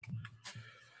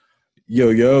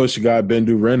Yo, it's your guy Bendu,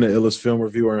 the illest film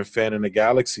reviewer and fan in the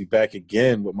galaxy, back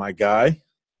again with my guy.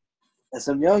 That's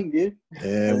I'm young, dude.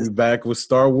 And we back with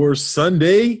Star Wars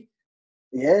Sunday.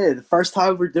 Yeah, the first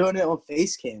time we're doing it on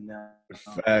Facecam now.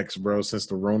 Facts, bro, since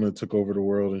the Rona took over the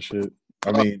world and shit.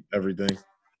 I mean, everything.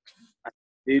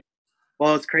 Dude.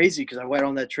 Well, it's crazy because I went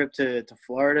on that trip to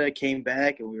Florida, came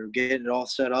back, and we were getting it all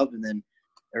set up, and then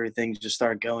everything just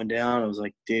started going down. I was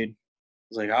like, dude,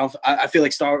 I feel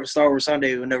like Star Wars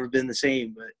Sunday would never been the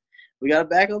same, but we got it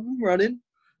back up and running.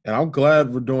 And I'm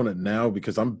glad we're doing it now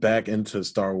because I'm back into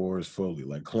Star Wars fully.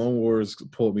 Like, Clone Wars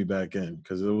pulled me back in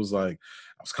because it was like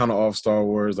I was kind of off Star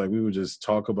Wars. Like, we would just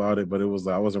talk about it, but it was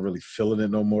like I wasn't really feeling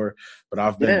it no more. But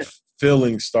I've been Yeah.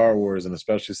 feeling Star Wars, and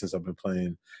especially since I've been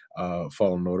playing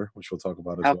Fallen Order, which we'll talk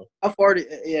about as well. How far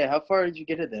did you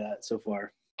get into that so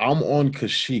far? I'm on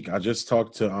Kashyyyk. I just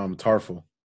talked to Tarful.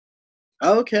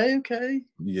 Okay.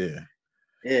 Yeah.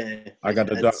 I got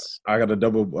Yeah, the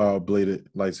double bladed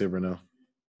lightsaber now.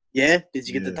 yeah. Did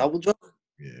you get the double jump?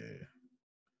 Yeah.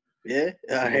 Yeah.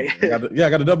 All right. I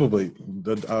got a double blade.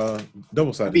 The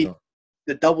double sided jump.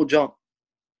 The double jump.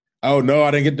 Oh no, I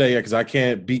didn't get that yet because I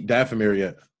can't beat Dathomir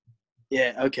yet.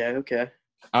 Yeah, okay.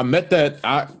 I met that.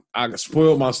 I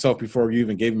spoiled myself before you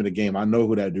even gave me the game. I know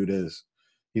who that dude is.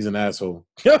 He's an asshole.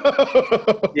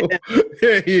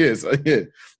 Yeah, he is. Yeah,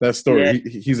 that story.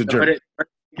 Yeah. He's a jerk.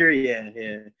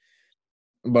 Yeah.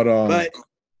 But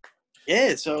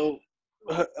yeah. So,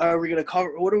 are we gonna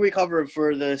cover? What are we covering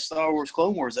for the Star Wars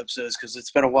Clone Wars episodes? Because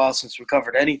it's been a while since we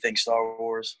covered anything Star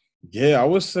Wars. yeah, I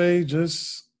would say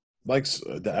just like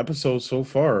the episodes so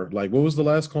far. Like, what was the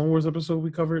last Clone Wars episode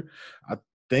we covered? I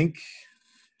think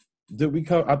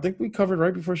I think we covered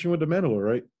right before she went to Mandalore,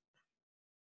 right?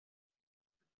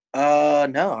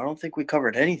 No, I don't think we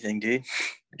covered anything, dude.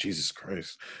 Jesus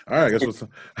Christ! All right, I guess we'll.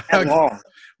 That long.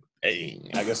 Hey,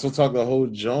 I guess we'll talk the whole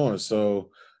John. So,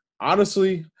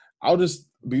 honestly, I'll just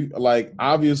be like,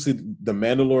 obviously, the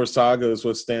Mandalore saga is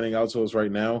what's standing out to us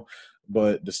right now.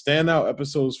 But the standout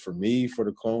episodes for me for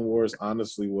the Clone Wars,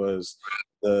 honestly, was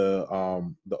the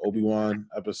Obi-Wan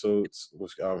episodes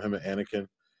with him and Anakin,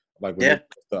 like when Yeah.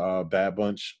 they the Bad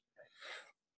Bunch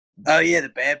Oh yeah, the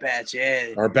Bad Batch.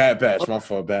 Yeah. or Bad Batch. My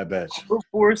fault, Bad Batch.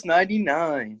 Force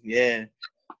 99. Yeah.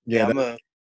 Yeah,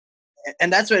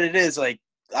 And that's what it is. Like,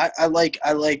 I like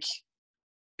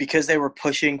because they were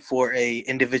pushing for a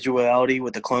individuality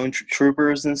with the clone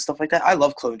troopers and stuff like that. I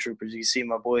love clone troopers. You see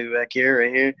my boy back here,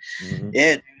 right here. mm-hmm.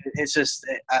 Yeah, it's just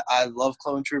I love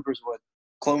clone troopers with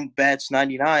Clone Batch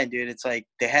 99, dude. It's like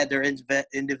they had their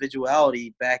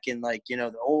individuality back in like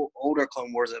the older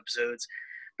Clone Wars episodes,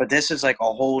 but this is like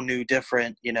a whole new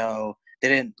different. They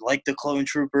didn't like the clone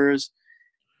troopers.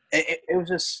 It was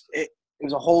just it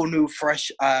was a whole new fresh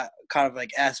kind of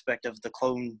like aspect of the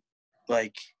clone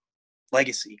like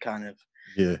legacy kind of.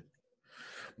 Yeah.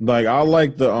 Like, I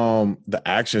like the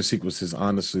action sequences,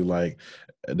 honestly. Like,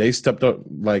 they stepped up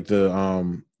like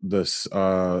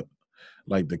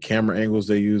like the camera angles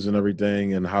they use and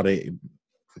everything, and how the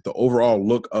overall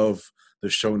look of the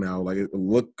show now, like, it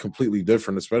looked completely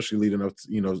different, especially leading up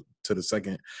to the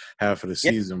second half of the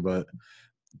Yeah. season. But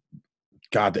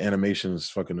God, the animation is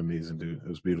fucking amazing, dude. It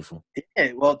was beautiful.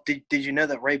 Yeah, well, did you know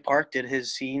that Ray Park did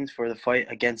his scenes for the fight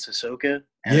against Ahsoka?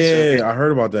 And Yeah, I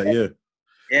heard about that. Yeah.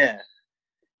 yeah,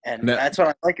 And and that, that's what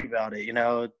I like about it.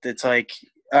 It's like,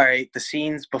 all right, the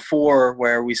scenes before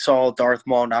where we saw Darth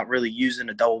Maul not really using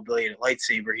a double-bladed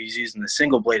lightsaber, he's using the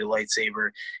single-bladed lightsaber.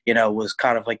 Was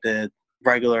kind of like the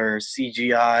regular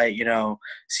CGI,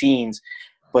 scenes.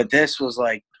 But this was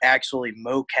like actually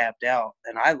mo-capped out,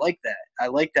 and I like that. I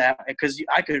like that because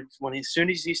I could as soon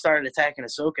as he started attacking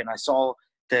Ahsoka, and I saw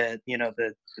the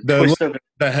twist of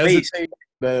the face.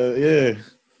 yeah.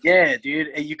 Yeah, dude,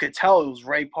 and you could tell it was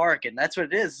Ray Park, and that's what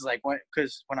it is. It's like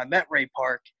because when I met Ray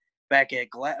Park back at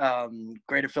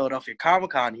Greater Philadelphia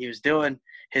Comic Con, he was doing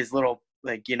his little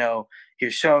he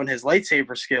was showing his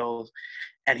lightsaber skills,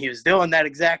 and he was doing that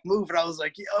exact move, and I was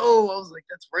like,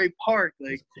 that's Ray Park.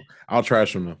 Like, I'll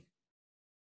trash him though.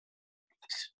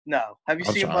 no, have you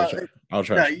seen I'll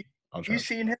trash him. You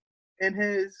seen him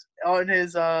on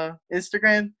his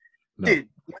Instagram? No. Dude,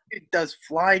 that dude does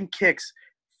flying kicks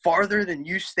farther than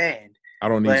you stand. I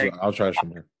don't need to. I'll trash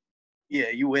him. Yeah,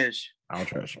 you wish. I'll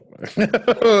trash him.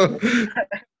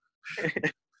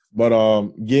 But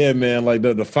yeah, man, like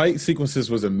the fight sequences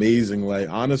was amazing. Like,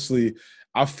 honestly,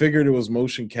 I figured it was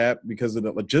motion cap because of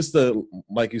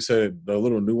like you said, the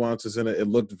little nuances in it. It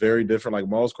looked very different. Like,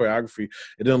 Maul's choreography,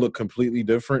 it didn't look completely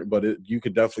different, but you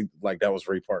could definitely, like, that was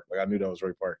Ray Park. Like, I knew that was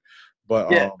Ray Park.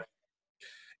 But yeah.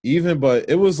 even, but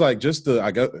it was like just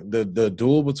I got the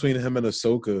duel between him and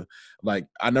Ahsoka. Like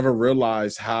I never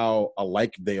realized how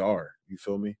alike they are. You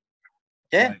feel me?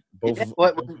 Yeah, Like both yeah. of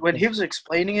both of When them. he was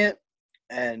explaining it,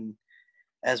 and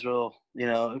as well,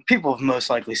 people have most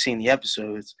likely seen the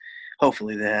episodes.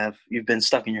 Hopefully, they have. You've been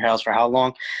stuck in your house for how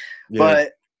long? Yeah,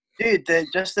 But dude,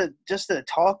 just the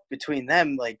talk between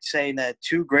them, like saying that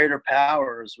two greater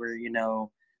powers were,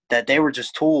 that they were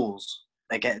just tools,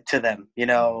 like to them,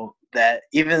 that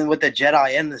even with the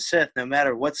Jedi and the Sith, no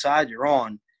matter what side you're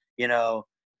on, you know,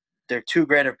 they're two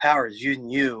greater powers using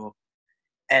you,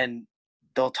 and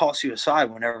they'll toss you aside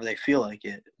whenever they feel like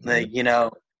it. yeah. Like,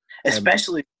 And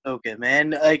especially Ahsoka,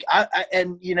 man. Like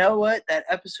and you know what? That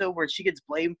episode where she gets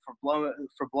blamed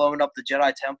for blowing up the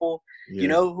Jedi Temple. You yeah,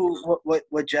 know what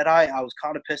Jedi I was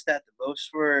kind of pissed at the most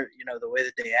for, the way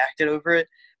that they acted over it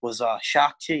was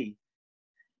Shakti.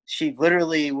 She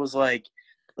literally was like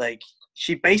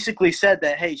she basically said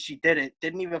that, hey, she did it,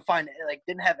 didn't even find like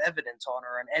didn't have evidence on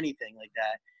her and anything like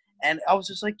that. And I was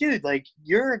just like, dude, like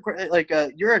you're a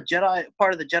Jedi,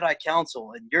 part of the Jedi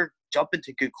Council, and you're jumping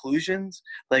to conclusions.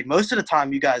 Like most of the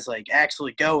time, you guys like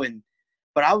actually go and.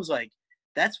 But I was like,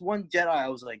 that's one Jedi. I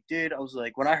was like, dude, I was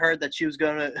like, when I heard that she was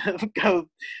gonna go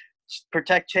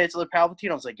protect Chancellor Palpatine,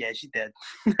 I was like, yeah, she did.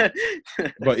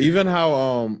 but even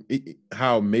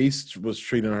how Mace was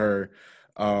treating her,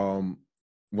 um,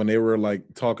 when they were like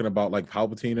talking about like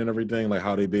Palpatine and everything, like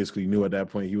how they basically knew at that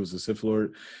point he was a Sith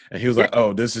Lord, and he was Yeah, like,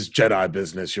 "Oh, this is Jedi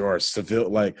business. You're a civil,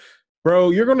 like, bro.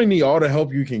 You're gonna need all the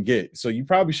help you can get. So you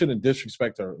probably shouldn't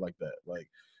disrespect her like that. Like,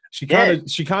 yeah,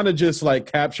 she kind of just like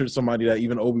captured somebody that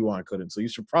even Obi-Wan couldn't. So you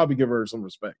should probably give her some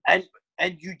respect. and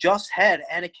and you just had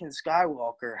Anakin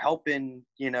Skywalker helping,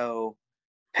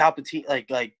 Palpatine,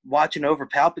 like watching over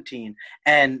Palpatine,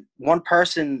 and one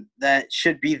person that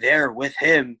should be there with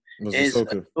him It was is,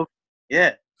 Ahsoka.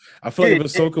 yeah, I feel like dude,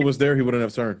 if Ahsoka was there, he wouldn't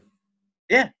have turned.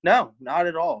 yeah, no, not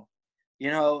at all.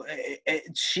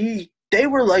 They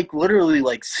were like literally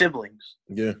like siblings.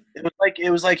 Yeah,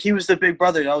 It was like he was the big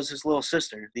brother, that was his little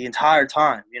sister the entire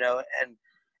time,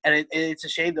 and it's a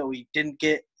shame that we didn't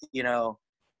get,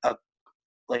 a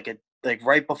like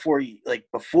right before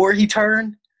he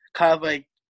turned, kind of like,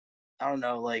 I don't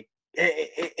know, like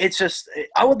it's just,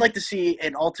 I would like to see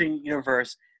an alternate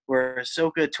universe where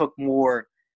Ahsoka took more,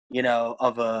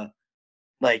 of a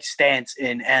like stance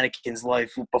in Anakin's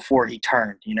life before he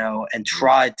turned, and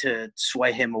tried to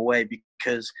sway him away,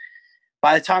 because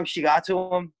by the time she got to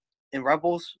him in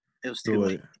Rebels, it was too too late.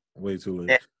 late. Way too late.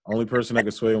 Yeah, Only person that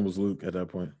could sway him was Luke at that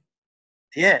point.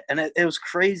 yeah, and it was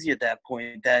crazy at that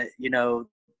point that,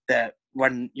 that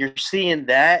when you're seeing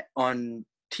that on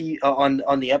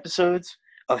the episodes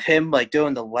of him like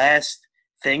doing the last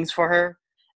things for her,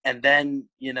 and then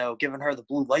giving her the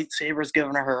blue lightsabers,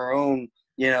 giving her own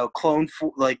clone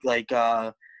like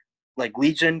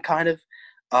Legion kind of,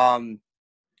 um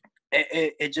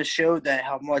it just showed that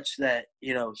how much that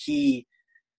he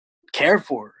cared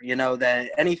for her,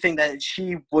 that anything that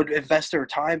she would invest her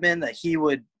time in, that he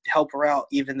would help her out,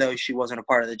 even though she wasn't a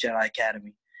part of the Jedi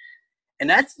Academy. And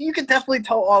that's, you can definitely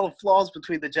tell all the flaws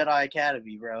between the Jedi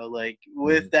Academy, bro. Like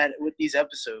with Mhm. these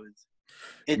episodes,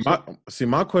 it just,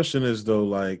 My question is though,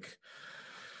 like,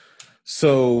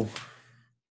 so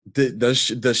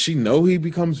does she know he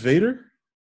becomes Vader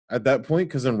at that point?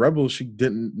 Because in Rebels she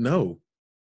didn't know.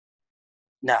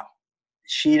 no.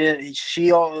 She did.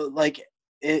 She all like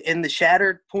in the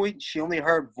Shattered point. She only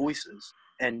heard voices,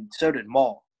 and so did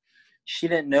Maul. She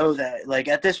didn't know that. Like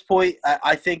at this point,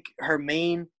 I think her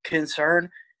main concern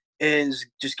is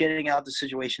just getting out the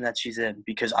situation that she's in,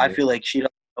 because I Yeah. feel like she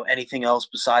doesn't know anything else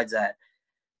besides that.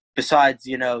 Besides,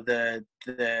 the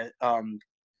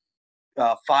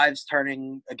Fives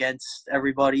turning against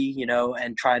everybody,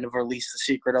 and trying to release the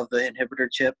secret of the inhibitor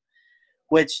chip.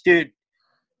 Which, dude,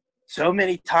 so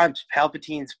many times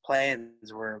Palpatine's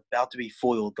plans were about to be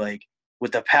foiled, like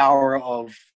with the power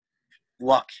of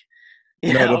luck.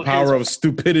 No, the His power of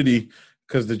stupidity,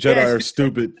 because the Jedi yeah, are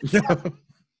stupid.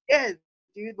 yeah,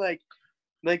 dude,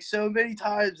 like so many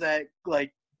times that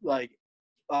like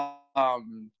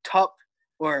Tup,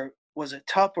 or was it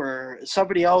Tup or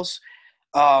somebody else,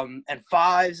 and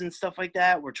Fives and stuff like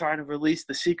that were trying to release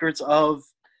the secrets of,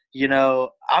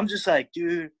 I'm just like,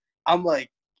 dude, I'm like,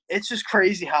 it's just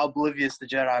crazy how oblivious the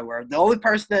Jedi were. The only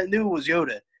person that knew was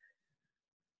Yoda.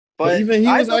 But But even he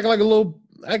I was know,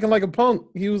 acting like a punk.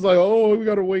 He was like, "Oh, we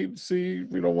gotta wait and see.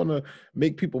 We don't want to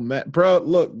make people mad, bro.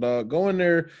 Look, dog, go in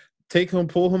there, take him,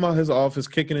 pull him out his office,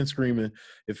 kicking and screaming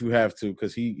if you have to,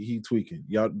 because he tweaking.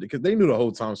 Y'all, because they knew the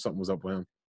whole time something was up with him,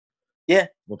 yeah,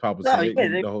 with no, Palpatine.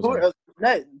 yeah, The whole time.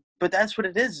 no, but that's what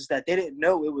it is that they didn't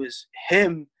know it was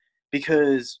him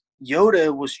because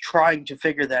Yoda was trying to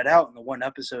figure that out in the one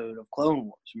episode of Clone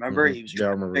Wars. Remember, he was Yeah, I trying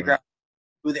to remember figure that. out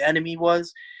who the enemy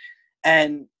was,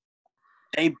 and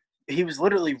they he was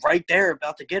literally right there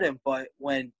about to get him. But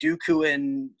when Dooku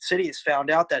and Sidious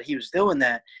found out that he was doing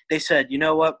that, they said, "You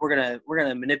know what? We're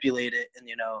gonna manipulate it, and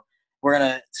we're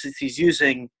gonna since he's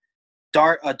using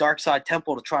a dark side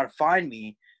temple to try to find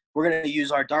me, we're gonna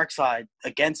use our dark side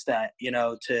against that,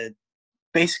 to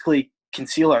basically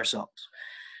conceal ourselves."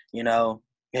 You know,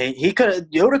 he could have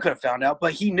Yoda could have found out,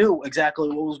 but he knew exactly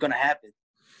what was going to happen,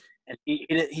 and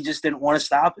he just didn't want to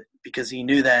stop it because he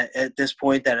knew that at this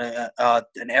point that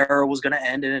an era was going to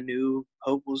end and a new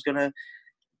hope was going to.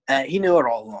 He knew it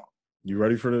all along. You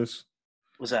ready for this?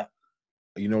 What's that?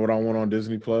 You know what I want on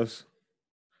Disney Plus?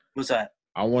 What's that?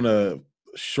 I want a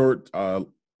short,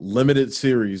 limited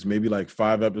series, maybe like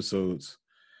 5 episodes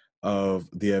of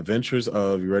the adventures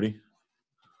of, you ready?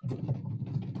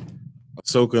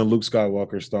 Ahsoka and Luke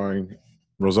Skywalker, starring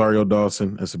Rosario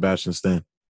Dawson and Sebastian Stan.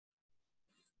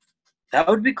 That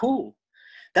would be cool.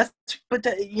 And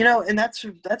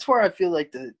that's where I feel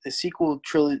like the sequel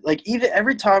trilogy, like even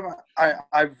every time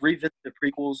I've revisited the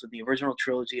prequels and the original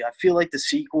trilogy, I feel like the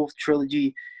sequel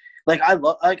trilogy, I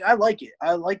like it.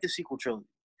 I like the sequel trilogy.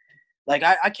 Like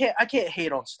I can't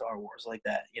hate on Star Wars like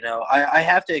that. I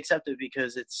have to accept it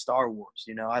because it's Star Wars.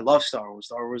 I love Star Wars.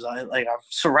 Star Wars. I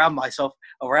surround myself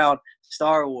around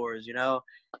Star Wars.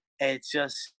 It's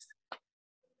just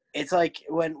it's like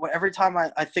when every time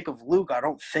I think of Luke, I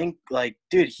don't think like,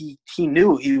 dude, he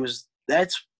knew he was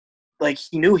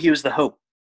he knew he was the hope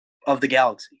of the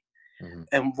galaxy. Mm-hmm.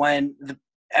 And when the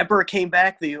Emperor came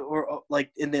back,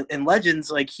 in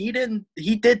Legends, like he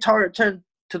did turn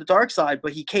to the dark side,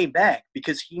 but he came back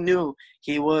because he knew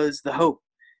he was the hope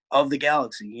of the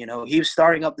galaxy. He was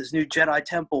starting up this new Jedi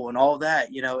temple and all that.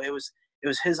 It was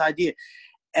his idea,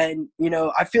 and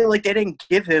I feel like they didn't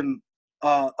give him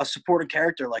a supporting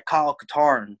character like Kyle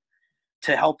Katarn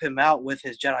to help him out with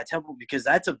his Jedi Temple, because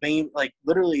that's a main, like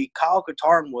literally Kyle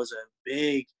Katarn was a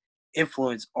big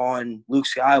influence on Luke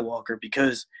Skywalker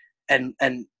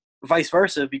and vice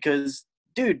versa, because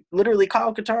dude, literally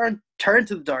Kyle Katarn turned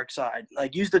to the dark side,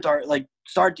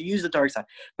 started to use the dark side,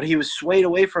 but he was swayed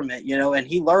away from it, and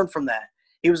he learned from that.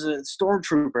 He was a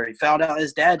stormtrooper. He found out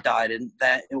his dad died and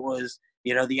that it was,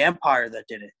 the Empire that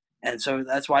did it. And so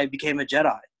that's why he became a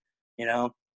Jedi.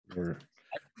 Sure.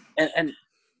 And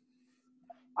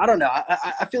I don't know.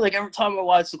 I feel like every time I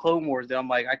watch the Clone Wars, I'm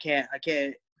like, I can't.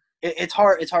 It's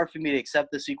hard for me to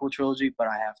accept the sequel trilogy, but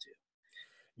I have to.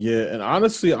 Yeah, and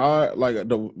honestly, I like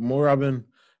the more I've been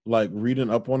like reading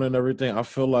up on it and everything, I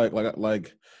feel like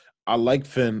I like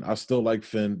Finn. I still like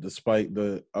Finn despite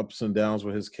the ups and downs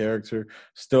with his character.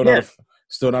 Yeah.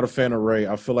 Still not a fan of Rey.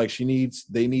 I feel like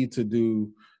they need to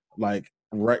do like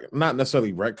not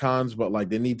necessarily retcons, but like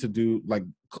they need to do like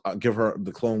give her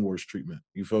the Clone Wars treatment.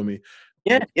 You feel me?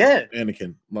 Yeah.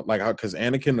 Anakin, like because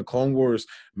Anakin, the Clone Wars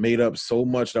made up so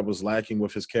much that was lacking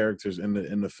with his characters in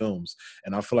the films,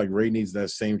 and I feel like Rey needs that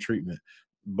same treatment.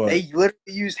 But They literally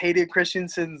used Hayden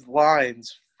Christensen's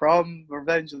lines from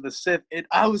Revenge of the Sith, and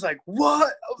I was like, "What?"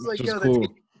 I was which like, was "Yo, that's,"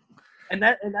 cool. and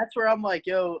that's where I'm like,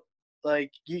 "Yo."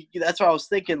 Like that's what I was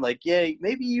thinking. Like, yeah,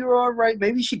 maybe you're all right.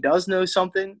 Maybe she does know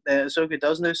something. That Ahsoka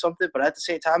does know something, but at the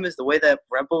same time, is the way that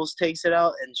Rebels takes it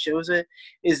out and shows it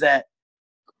is that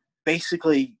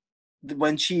basically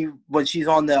when she's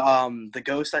on the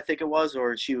Ghost, I think it was,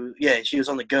 or she was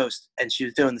on the Ghost and she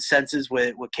was doing the senses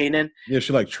with Kanan. Yeah,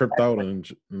 she like tripped out and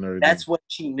everything. That's when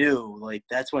she knew. Like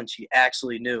that's when she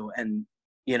actually knew, and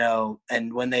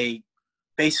and when they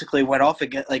basically went off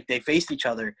again, like they faced each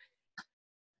other,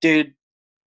 dude.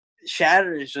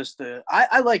 Shatter is just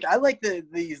I like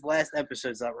these last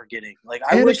episodes that we're getting. Like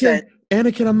I wish that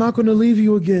Anakin, I'm not going to leave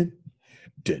you again.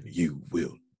 Then you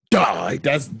will die.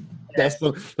 That's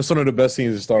one of the best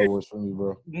scenes in Star Wars for me,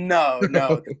 bro. no,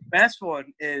 the best one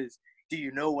is, do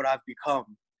you know what I've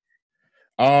become?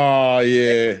 Oh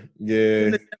yeah, In yeah.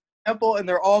 the temple, and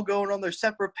they're all going on their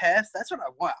separate paths. That's what I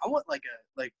want. I want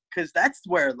because that's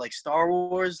where like Star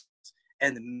Wars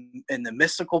and the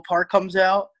mystical part comes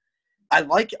out. I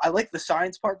like the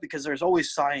science part because there's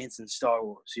always science in Star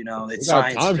Wars. We It's got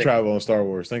science time fiction. travel in Star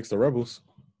Wars thanks to Rebels.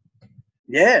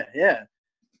 Yeah.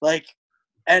 Like,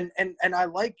 and I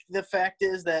like the fact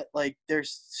is that like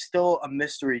there's still a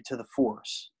mystery to the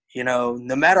Force. No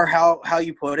matter how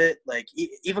you put it, like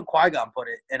even Qui-Gon put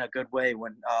it in a good way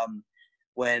when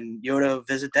Yoda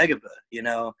visit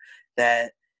Dagobah.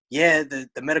 That the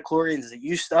midichlorians that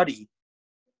you study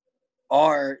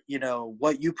are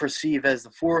what you perceive as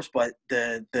the Force, but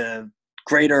the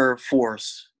greater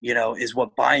force is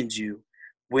what binds you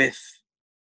with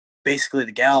basically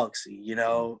the galaxy. You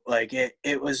know, like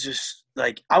it was just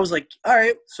like I was like, all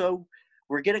right, so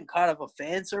we're getting kind of a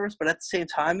fan service, but at the same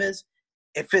time, is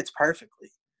it fits perfectly.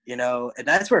 You know, and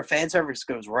that's where fan service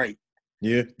goes right.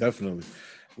 Yeah, definitely.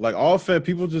 Like all fan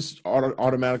people just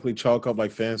automatically chalk up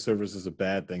like fan service is a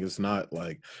bad thing. It's not.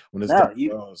 Like when it's done No,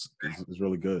 you well, it's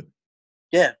really good.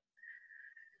 yeah.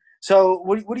 So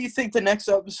what do you think the next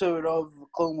episode of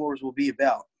Clone Wars will be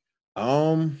about?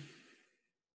 Um,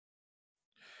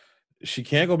 she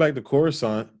can't go back to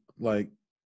Coruscant. Like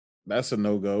that's a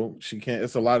no go. She can't.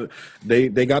 It's a lot of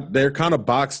they're kind of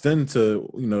boxed into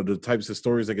the types of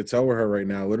stories they could tell with her right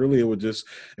now. Literally,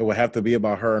 it would have to be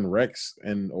about her and Rex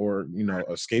and or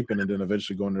escaping and then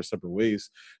eventually going their separate ways,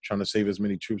 trying to save as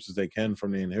many troops as they can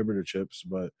from the inhibitor chips.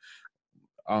 But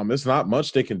it's not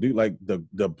much they can do. Like the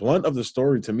blunt of the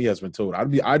story to me has been told.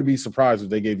 I'd be surprised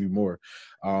if they gave you more.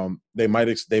 They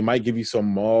might give you some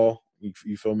Maul.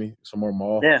 You feel me? Some more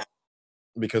Maul. Yeah.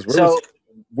 Because So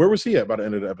where was he at by the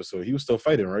end of the episode? He was still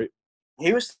fighting, right?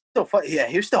 he was still fighting. Yeah,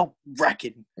 he was still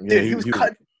wrecking. Yeah, Dude, he was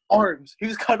cutting arms. He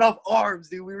was cutting off arms,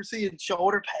 dude. We were seeing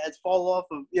shoulder pads fall off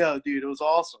of. Yeah, dude, it was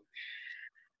awesome.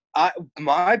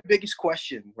 My biggest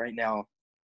question right now,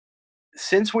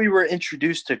 since we were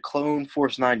introduced to Clone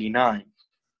Force 99,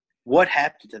 what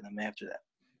happened to them after that?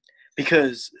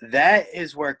 Because that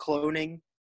is where cloning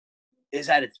is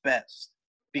at its best.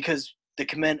 Because the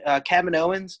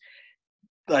Kaminoans,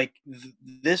 like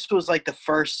this was like the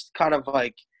first kind of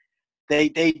like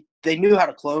they knew how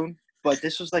to clone, but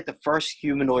this was like the first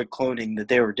humanoid cloning that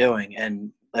they were doing,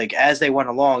 and like as they went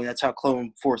along, that's how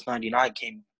Clone Force 99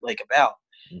 came like about.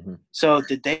 Mm-hmm. So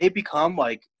did they become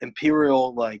like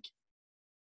Imperial like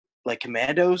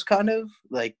commandos kind of?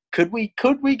 Like could we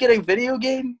get a video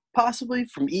game possibly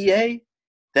from EA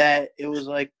that it was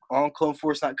like on Clone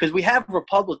Force 9? Because we have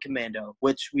Republic Commando,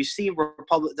 which we see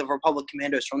the Republic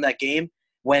Commandos from that game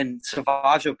when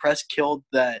Savage Opress killed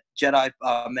the Jedi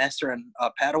Master and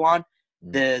Padawan.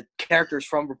 The characters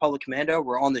from Republic Commando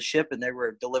were on the ship and they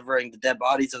were delivering the dead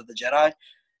bodies of the Jedi.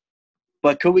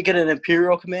 But could we get an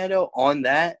Imperial Commando on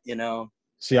that?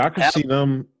 See, I could see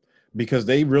them because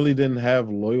they really didn't have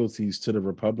loyalties to the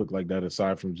Republic like that,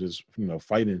 aside from just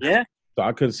fighting. Yeah. So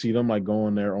I could see them like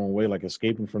going their own way, like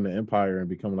escaping from the Empire and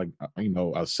becoming like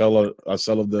a cell of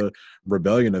the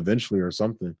rebellion eventually or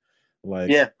something.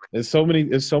 Like yeah, there's so many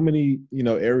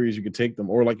areas you could take them,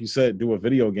 or like you said, do a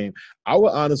video game. I would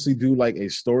honestly do like a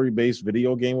story based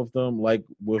video game with them, like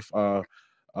with Fallen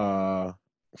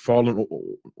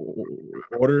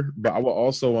Order. But I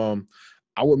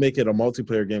would make it a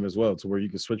multiplayer game as well, to where you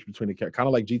can switch between the kind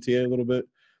of like GTA a little bit,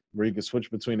 where you can switch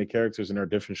between the characters and their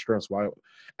different strengths.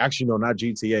 Actually, no, not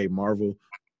GTA, Marvel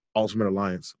Ultimate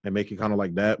Alliance, and make it kind of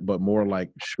like that, but more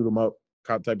like shoot 'em up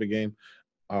type of game.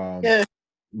 yeah,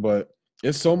 But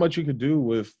it's so much you could do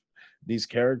with these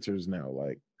characters now,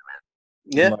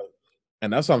 yeah.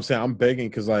 and that's what I'm saying. I'm begging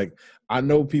because like I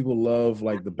know people love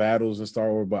like the battles in Star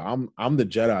Wars, but I'm the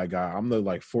Jedi guy. I'm the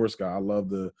like Force guy. I love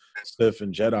the Sith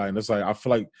and Jedi, and it's like I feel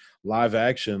like live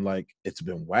action, like it's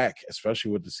been whack,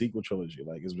 especially with the sequel trilogy.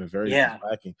 Like it's been very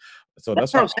lacking. So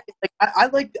That's that's what why I'm saying.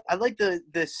 Like, I like the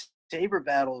saber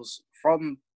battles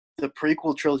from the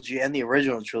prequel trilogy and the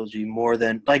original trilogy more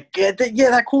than like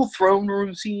that cool throne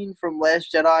room scene from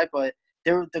Last Jedi, but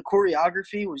the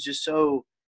choreography was just so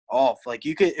off. Like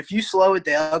you could, if you slow it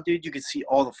down, dude, you could see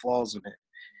all the flaws in it.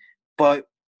 But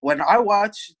when I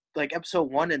watch like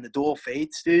episode 1 and the Dual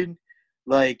Fates, dude,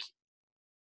 like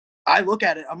I look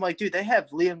at it, I'm like, dude, they have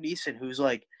Liam Neeson, who's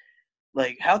like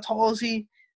how tall is he?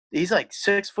 He's like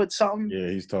 6 foot something. yeah,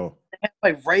 he's tall. They have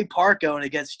like Ray Park going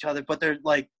against each other, but they're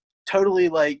like totally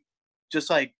like just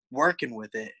like working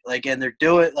with it, like, and they're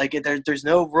doing like there's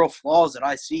no real flaws that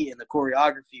I see in the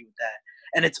choreography with that,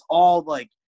 and it's all like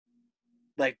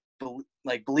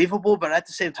believable, but at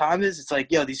the same time it's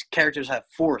like, yo, these characters have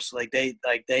force, like they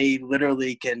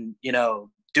literally can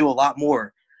do a lot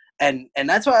more, and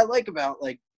that's what I like about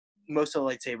like most of the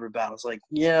lightsaber battles, like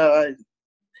the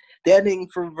ending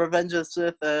for Revenge of the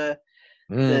Sith, the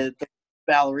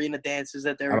ballerina dances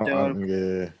that they were doing.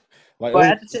 Yeah. Like But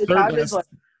at the same time, it's like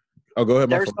go ahead.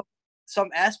 there's some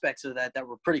aspects of that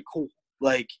were pretty cool.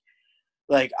 Like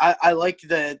I like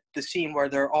the scene where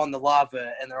they're on the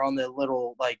lava and they're on the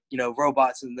little like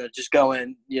robots and they're just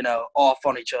going off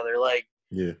on each other. Like,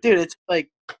 yeah, dude, it's like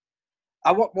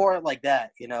I want more like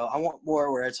that. I want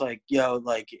more where it's like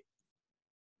like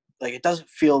it doesn't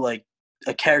feel like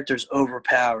a character's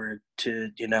overpowered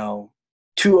to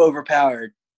too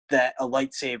overpowered that a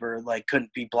lightsaber like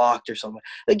couldn't be blocked or something.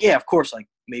 Like, yeah, of course, like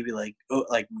maybe like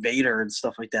Vader and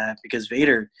stuff like that, because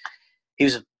Vader, he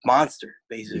was a monster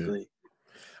basically.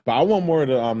 But I want more of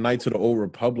the Knights of the Old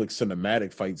Republic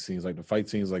cinematic fight scenes, like the fight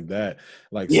scenes like that.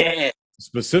 Like Yeah,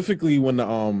 specifically when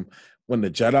the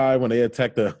Jedi when they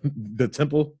attack the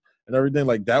temple and everything,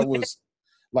 like that was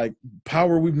like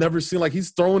power we've never seen. Like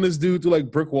he's throwing this dude through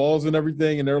like brick walls and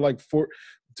everything, and they're like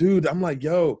dude, I'm like,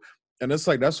 yo. And it's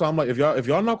like that's why I'm like, if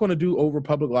y'all not gonna do Old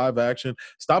Republic live action,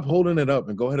 stop holding it up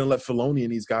and go ahead and let Filoni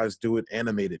and these guys do it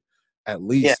animated. At yeah,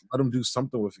 least let them do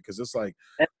something with it, because it's like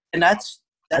and that's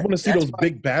I want to see that's those why.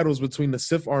 big battles between the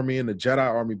Sith army and the Jedi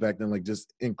army back then, like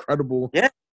just incredible Yeah,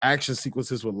 action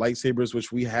sequences with lightsabers,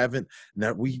 which we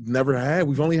never had.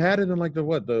 We've only had it in like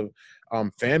the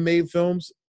fan made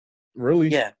films, really.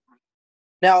 yeah.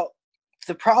 Now,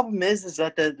 the problem is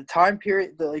that the time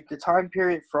period, the time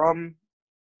period from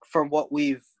what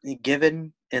we've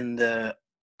given in the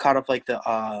kind of like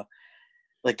the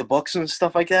books and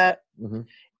stuff like that, Mm-hmm.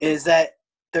 is that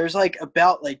there's like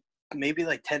about like maybe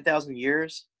like 10,000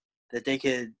 years that they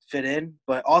could fit in,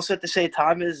 but also at the same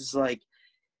time is like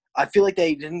I feel like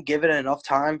they didn't give it enough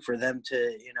time for them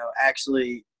to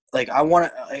actually like I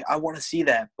want to see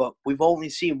that, but we've only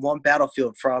seen one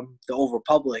battlefield from the Old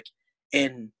Republic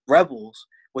in Rebels,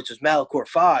 which is Malachor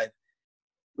 5.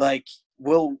 Like,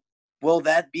 will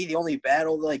that be the only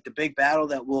battle, like the big battle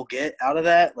that we'll get out of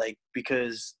that? Like,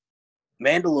 because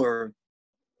Mandalore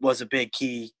was a big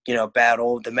key,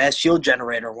 battle. The mass shield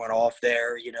generator went off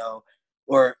there,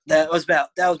 or that was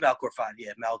Malachor 5,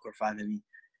 yeah, Malachor 5,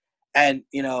 and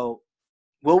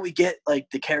will we get like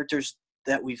the characters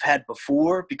that we've had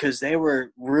before, because they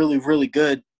were really really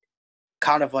good,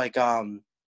 kind of like kind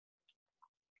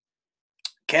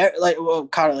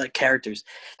of like characters.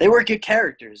 They were good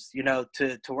characters,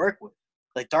 to work with,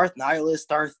 like Darth Nihilus,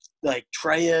 Darth like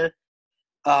Treya,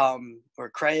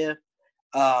 or Kreia,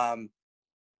 um,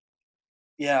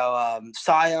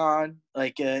 Scion.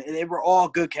 Like they were all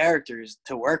good characters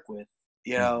to work with.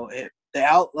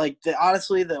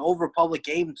 Honestly, the Old Republic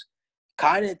games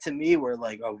kind of to me were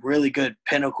like a really good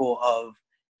pinnacle of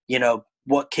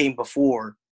what came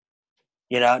before.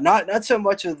 Not so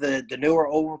much of the newer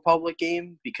Old Republic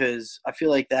game, because I feel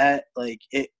like that like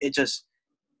it just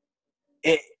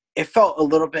it it felt a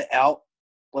little bit out,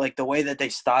 like the way that they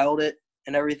styled it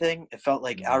and everything. It felt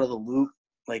like out of the loop.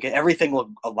 Like everything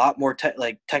looked a lot more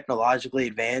like technologically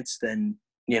advanced than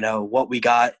what we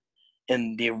got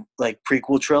in the like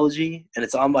prequel trilogy, and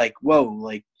I'm like, whoa,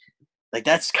 like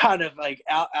that's kind of like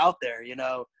out there,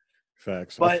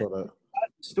 Facts. I But feel that.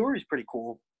 the story's pretty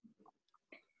cool.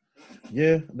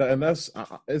 Yeah, and that's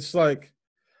it's like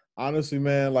honestly,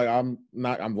 man. Like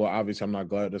well, obviously I'm not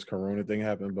glad this Corona thing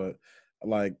happened, but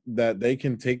like that they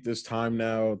can take this time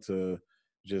now to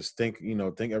just think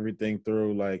everything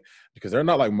through, like because they're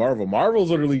not like Marvel.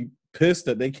 Marvel's literally pissed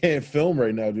that they can't film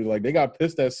right now, dude. Like they got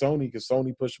pissed at Sony because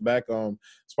Sony pushed back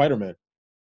Spider-Man.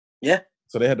 Yeah,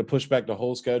 So they had to push back the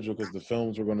whole schedule because the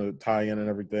films were going to tie in and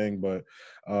everything. But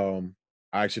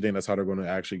I actually think that's how they're going to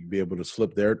actually be able to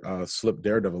slip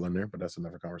Daredevil in there. But that's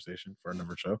another conversation for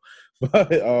another show.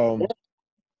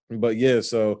 But yeah,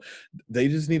 so they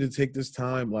just need to take this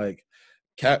time. Like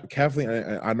Kathleen,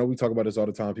 I know we talk about this all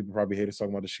the time. People probably hate us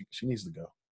talking about this. She needs to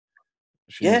go.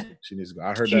 yeah. She needs to go. I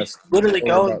heard that She's literally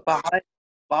story going about behind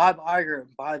Bob Iger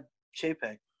and Bob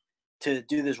Chapek to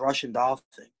do this Russian doll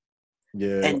thing,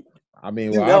 yeah. and I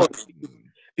mean, you well, know,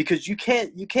 because you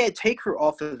can't take her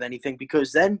off of anything,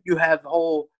 because then you have the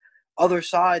whole other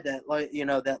side that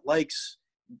that likes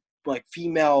like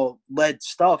female led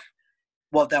stuff.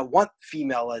 Well, that want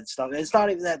female led stuff. And it's not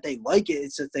even that they like it;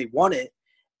 it's that they want it.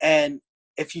 And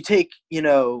if you take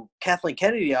Kathleen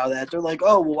Kennedy out of that, they're like,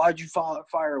 oh well, why'd you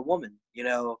fire a woman?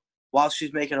 While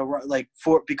she's making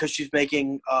because she's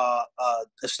making a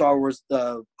Star Wars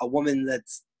a woman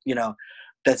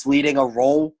that's leading a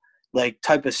role like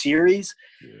type of series.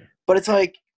 yeah. But it's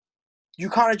like you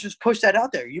kind of just push that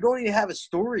out there. You don't even have a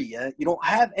story yet. You don't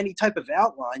have any type of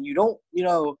outline. You don't,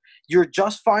 you're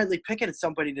just finally picking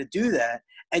somebody to do that,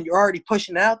 and you're already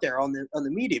pushing it out there on the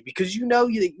media, because you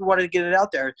wanted to get it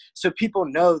out there so people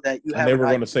know that you And have they an were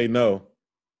going idea. to say no.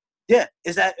 Yeah,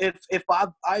 is that if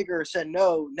Bob Iger said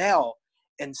no now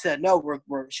and said no,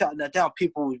 we're shutting that down,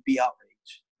 people would be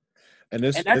outraged. And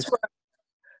this And that's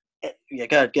where, yeah,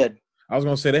 good, good. I was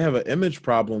gonna say they have an image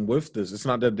problem with this. It's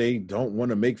not that they don't want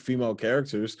to make female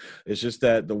characters. It's just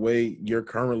that the way you're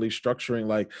currently structuring,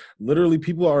 like literally,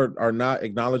 people are not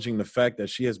acknowledging the fact that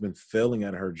she has been failing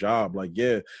at her job. Like,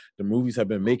 yeah, the movies have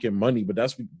been making money, but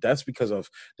that's because of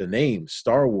the name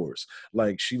Star Wars.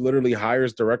 Like, she literally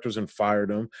hires directors and fired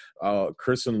them.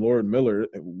 Chris and Lord and Miller,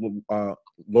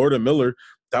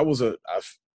 that was a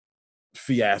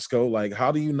fiasco. Like,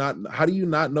 how do you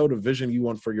not know the vision you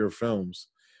want for your films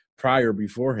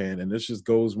beforehand, and this just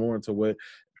goes more into what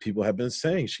people have been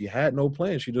saying. She had no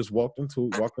plan. She just walked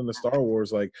into Star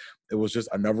Wars like it was just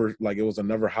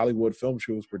another Hollywood film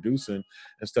she was producing,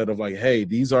 instead of like, hey,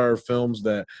 these are films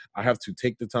that I have to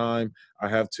take the time, I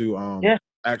have to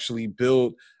actually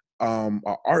build an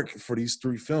arc for these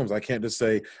 3 films. I can't just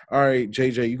say, all right,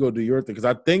 JJ, you go do your thing, because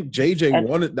I think JJ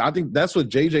wanted. I think that's what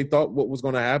JJ thought what was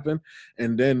going to happen,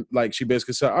 and then like she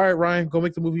basically said, all right, Ryan, go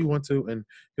make the movie you want to, and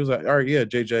he was like, all right, yeah,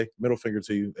 JJ, middle finger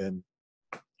to you, and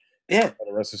the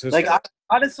rest is history. Like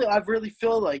honestly, I really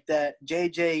feel like that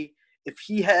JJ, if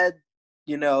he had,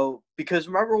 because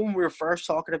remember when we were first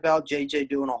talking about JJ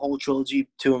doing a whole trilogy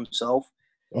to himself,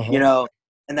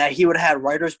 and that he would have had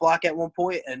writer's block at one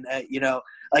point, and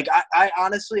like I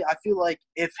honestly, I feel like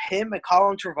if him and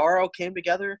Colin Trevorrow came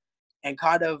together and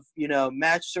kind of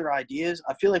matched their ideas,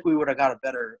 I feel like we would have got a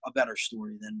better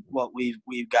story than what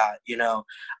we've got.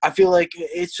 I feel like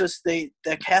it's just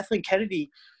that Kathleen Kennedy,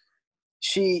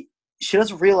 she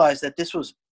doesn't realize that this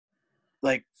was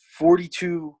like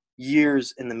 42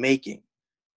 years in the making.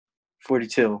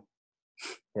 42.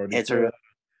 42.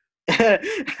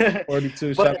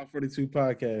 42. But, shout out 42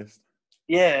 podcast.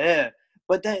 Yeah.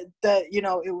 But that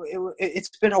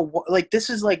it's been this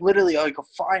is like literally like a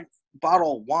fine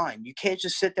bottle of wine. You can't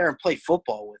just sit there and play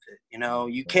football with it.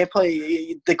 You can't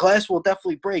play. The glass will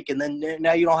definitely break, and then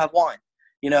now you don't have wine.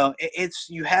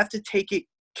 You have to take it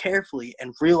carefully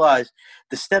and realize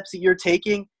the steps that you're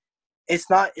taking. It's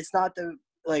not the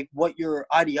like what your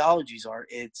ideologies are.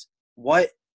 It's what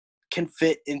can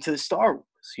fit into the Star Wars.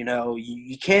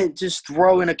 You can't just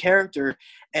throw in a character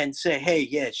and say, hey,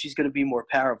 yeah, she's going to be more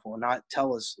powerful, and not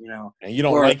tell us, And you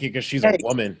don't like it because she's a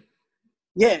woman.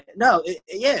 Yeah, no,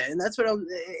 and that's what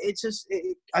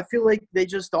I feel like they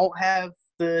just don't have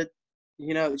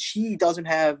she doesn't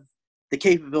have the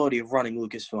capability of running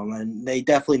Lucasfilm, and they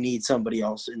definitely need somebody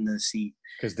else in the seat.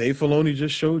 Because Dave Filoni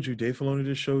just showed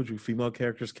you female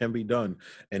characters can be done,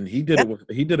 and he did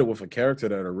it with a character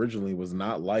that originally was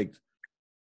not liked.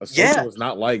 Ahsoka was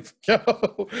not liked,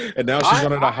 and now she's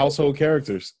one of the household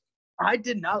characters. I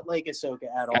did not like Ahsoka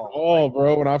at all. At all,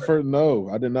 bro. When I first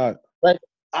I did not. But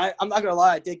I'm not gonna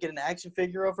lie, I did get an action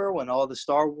figure of her when all the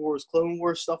Star Wars, Clone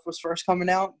Wars stuff was first coming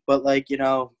out. But I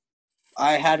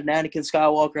had an Anakin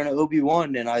Skywalker and an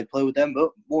Obi-Wan, and I play with them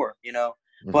more,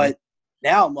 Mm-hmm. But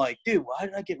now I'm like, dude, why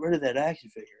did I get rid of that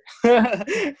action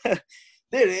figure?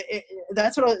 Dude,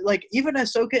 that's what I like. Even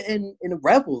Ahsoka in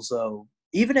Rebels, though.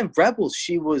 Even in Rebels,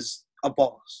 she was a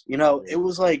boss. It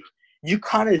was like you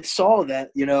kind of saw that.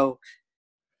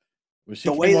 When she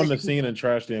came on the scene and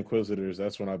trashed the Inquisitors,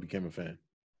 that's when I became a fan.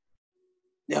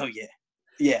 Oh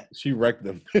yeah. She wrecked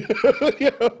them.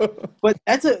 But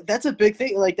that's a big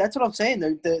thing. Like that's what I'm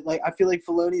saying. Like I feel like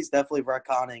Filoni's definitely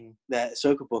retconning that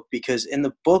Ahsoka book, because in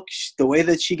the book, the way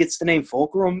that she gets the name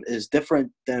Fulcrum is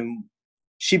different than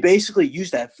she basically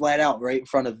used that flat out right in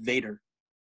front of Vader.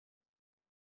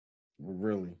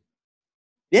 Really?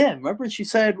 Yeah, remember she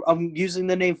said, "I'm using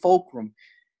the name Fulcrum."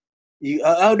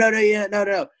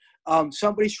 No.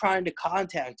 Somebody's trying to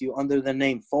contact you under the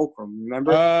name Fulcrum.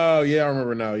 Remember? Oh yeah, I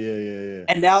remember now. Yeah.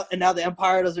 And now the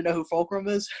Empire doesn't know who Fulcrum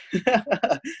is.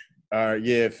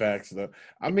 Yeah, facts though.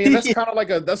 I mean, that's kind of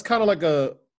like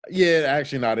a. Yeah,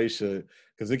 actually, no, they should,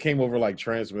 because it came over like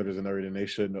transmitters and everything. They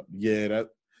should know. Yeah,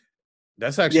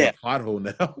 that's actually a plot hole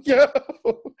now.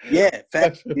 Yeah,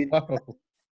 facts.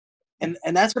 And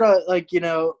that's what I like,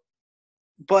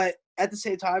 but at the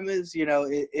same time is,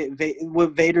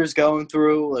 what Vader's going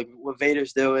through, like what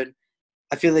Vader's doing,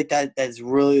 I feel like that's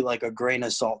really like a grain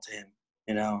of salt to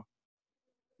him,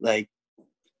 like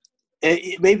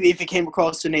maybe if he came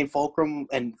across the name Fulcrum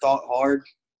and thought hard,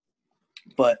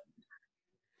 but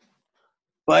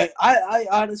I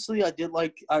honestly, I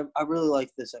really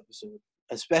liked this episode,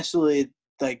 especially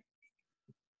like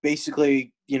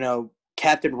basically,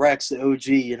 Captain Rex, the OG,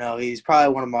 he's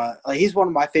probably one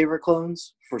of my favorite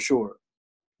clones for sure.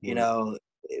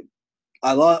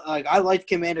 I like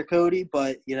Commander Cody,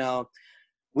 but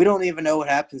we don't even know what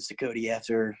happens to Cody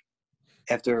after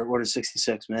Order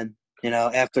 66, man.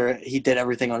 After he did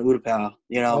everything on Utapau.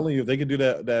 Telling you, if they could do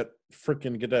that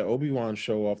freaking get that Obi-Wan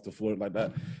show off the floor like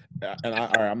that, and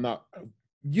I'm not.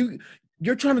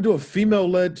 You're trying to do a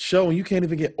female-led show and you can't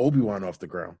even get Obi-Wan off the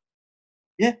ground.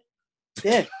 Yeah.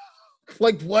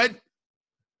 Like what?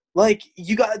 Like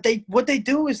what they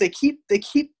do is they keep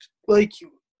like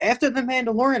after The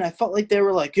Mandalorian, I felt like they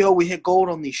were like, yo, we hit gold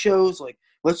on these shows. Like,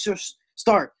 let's just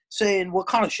start saying what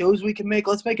kind of shows we can make.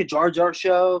 Let's make a Jar Jar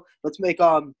show. Let's make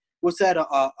what's that,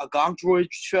 a Gong Droid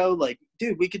show? Like,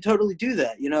 dude, we could totally do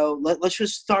that. Let's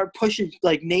just start pushing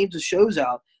like names of shows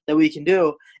out that we can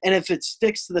do. And if it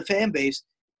sticks to the fan base,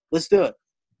 Let's do it.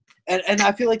 And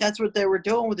I feel like that's what they were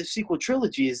doing with the sequel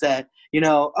trilogy is that,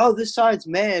 oh, this side's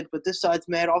mad, but this side's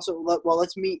mad also. Well,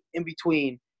 let's meet in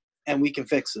between and we can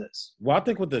fix this. Well, I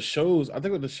think with the shows,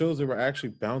 they were actually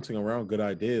bouncing around good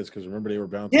ideas because remember they were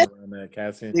bouncing Yeah, around that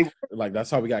casting. they, Like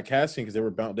that's how we got casting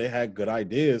because they had good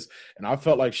ideas, and I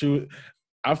felt like she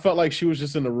was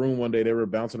just in the room one day. They were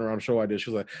bouncing around show ideas. She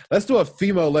was like, "Let's do a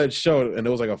female-led show," and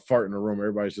there was like a fart in the room.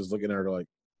 Everybody's just looking at her like,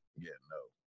 "Yeah,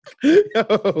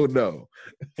 no, oh, no,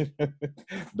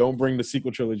 don't bring the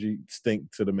sequel trilogy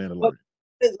stink to the Mandalorian."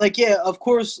 like, yeah, of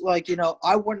course, like,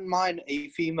 I wouldn't mind a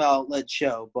female-led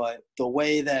show, but the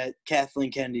way that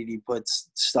Kathleen Kennedy puts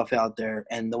stuff out there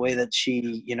and the way that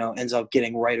she, ends up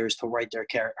getting writers to write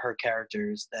her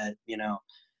characters that,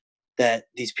 that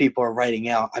these people are writing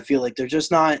out, I feel like they're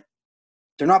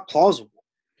not plausible.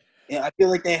 Yeah, I feel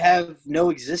like they have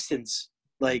no existence.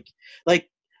 Like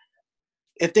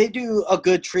if they do a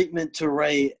good treatment to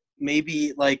write,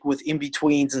 maybe like with in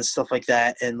betweens and stuff like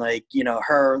that, and like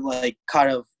her like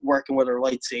kind of working with her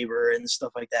lightsaber and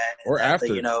stuff like that, and Or that,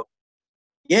 after.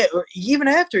 Yeah, or even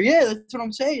after, yeah, that's what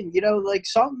I'm saying. Like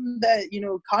something that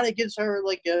kind of gives her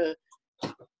like a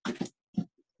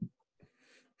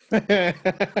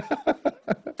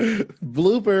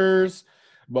bloopers.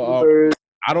 But or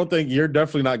I don't think you're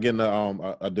definitely not getting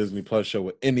a Disney Plus show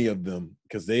with any of them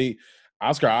because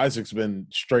Oscar Isaac's been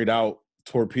straight out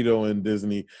torpedoing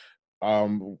Disney.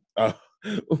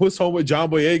 What's home with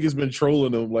John Boyega has been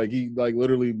trolling him like he like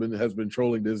literally has been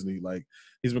trolling Disney. Like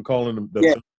he's been calling them the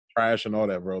yeah, film trash and all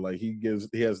that, bro. Like he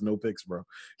has no picks, bro.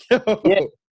 yeah,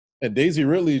 And Daisy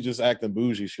Ridley is just acting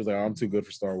bougie. She was like, I'm too good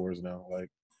for Star Wars now. Like,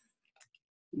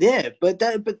 yeah, but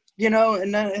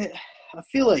and I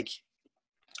feel like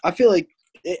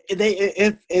they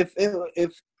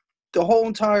if the whole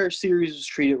entire series was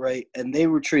treated right and they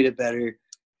were treated better,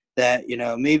 that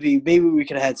maybe we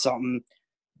could have had something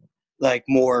like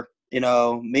more.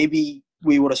 Maybe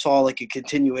we would have saw like a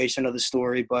continuation of the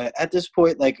story. But at this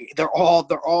point, like they're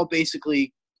all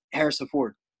basically Harrison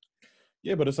Ford.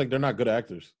 yeah, but it's like they're not good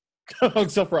actors.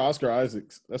 Except for Oscar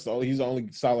Isaacs. He's the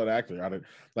only solid actor out of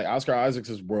like Oscar Isaacs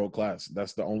is world class.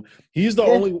 That's the only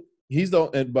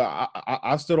but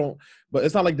I still don't but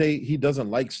it's not like he doesn't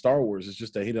like Star Wars. It's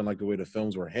just that he didn't like the way the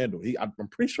films were handled. I'm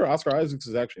pretty sure Oscar Isaacs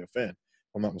is actually a fan, if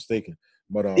I'm not mistaken.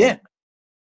 But Yeah,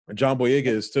 John Boyega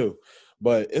is too.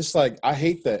 But it's like I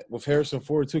hate that with Harrison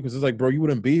Ford too, because it's like, bro, you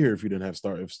wouldn't be here if you didn't have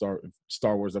if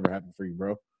Star Wars ever happened for you,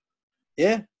 bro.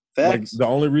 yeah, Like facts. the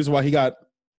only reason why he got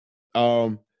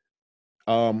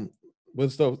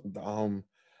what's the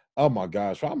oh my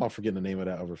gosh, why am I forgetting the name of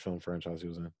that other film franchise he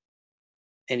was in?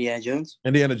 Indiana Jones.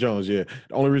 Indiana Jones, yeah.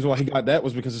 The only reason why he got that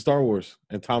was because of Star Wars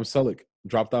and Tom Selleck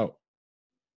dropped out.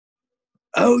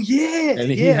 Oh yeah, And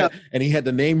yeah, he had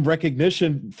the name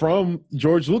recognition from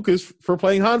George Lucas for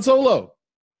playing Han Solo.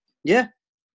 yeah.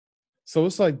 So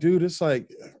it's like, dude, it's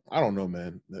like, I don't know,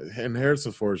 man. And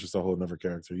Harrison Ford is just a whole nother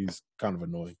character. He's kind of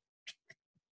annoying.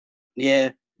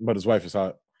 Yeah. But his wife is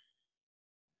hot.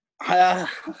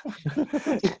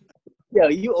 Yo,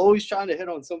 you always trying to hit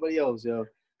on somebody else, yo.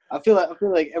 I feel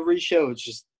like every show it's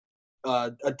just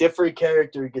a different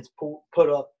character gets put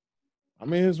up. I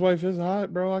mean, his wife is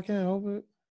hot, bro. I can't help it.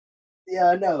 Yeah,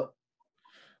 I know.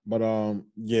 But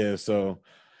yeah, so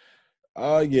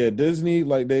yeah, Disney,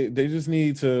 like they just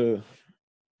need to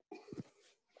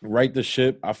right the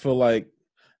ship. I feel like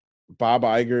Bob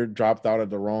Iger dropped out at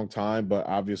the wrong time, but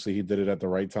obviously he did it at the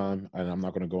right time, and I'm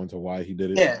not going to go into why he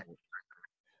did it. Yeah.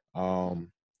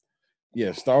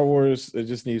 Yeah, Star Wars, it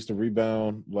just needs to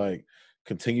rebound, like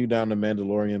continue down the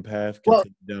Mandalorian path,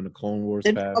 continue down the Clone Wars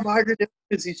path. Bob Iger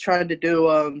because he's trying to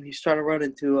run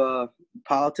into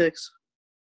politics.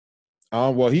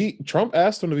 Well, Trump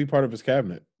asked him to be part of his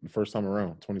cabinet the first time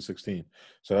around, 2016.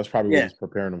 So that's probably what he's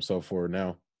preparing himself for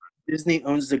now. Disney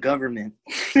owns the government.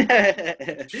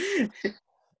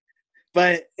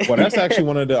 But well, that's actually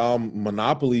one of the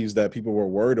monopolies that people were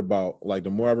worried about. Like the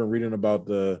more I've been reading about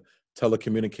the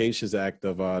Telecommunications Act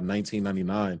of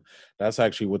 1999, that's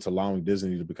actually what's allowing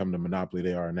Disney to become the monopoly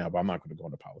they are now. But I'm not going to go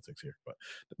into politics here. But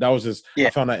that was just I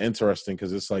found that interesting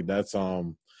because it's like that's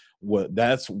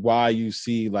why you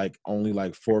see like only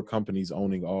like 4 companies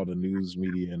owning all the news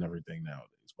media and everything nowadays.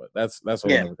 But that's a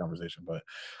whole other conversation. But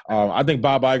I think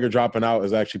Bob Iger dropping out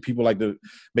is actually people like to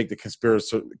make the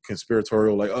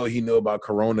conspiratorial like, oh, he knew about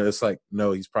Corona. It's like,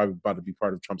 no, he's probably about to be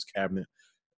part of Trump's cabinet,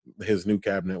 his new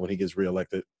cabinet when he gets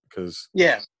reelected. Because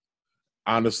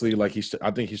honestly, like I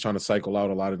think he's trying to cycle out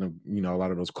a lot of them, a lot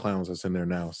of those clowns that's in there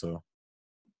now. So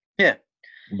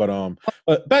but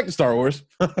back to Star Wars.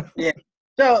 Yeah.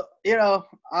 So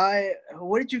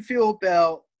what did you feel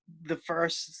about the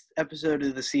first episode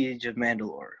of the Siege of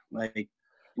Mandalore? Like,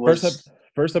 First was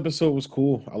first episode was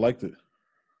cool. I liked it.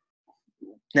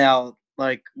 now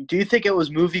like, do you think it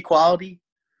was movie quality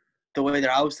the way that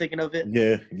I was thinking of it?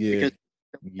 Yeah, yeah, Because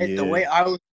the yeah. way I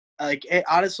was like, it,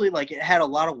 honestly, like it had a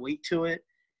lot of weight to it.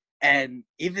 And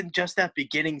even just that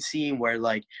beginning scene where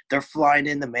like they're flying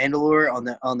in the Mandalore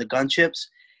on the gunships,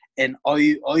 and all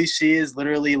you see is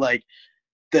literally like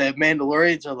the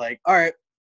Mandalorians are like, all right,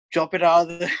 jumping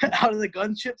out of the out of the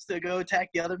gunships to go attack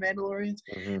the other Mandalorians.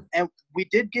 Mm-hmm. And we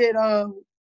did get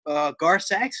Gar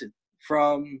Saxon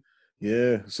from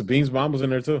Yeah, Sabine's mom was in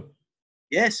there too.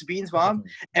 Sabine's mom,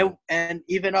 and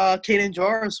even Kanan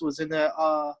Jarrus was in the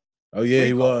Oh yeah, what do he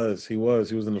you call was. He was.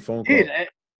 He was in the phone it? Dude, call.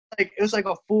 like it was like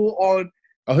a full on.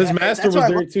 Oh, his master That's was what I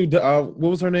there love. too. What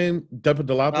was her name? Depa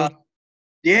Delapa.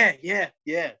 Yeah.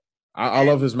 I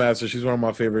love his master. She's one of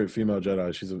my favorite female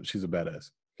Jedi. She's a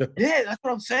badass. Yeah, that's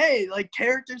what I'm saying. Like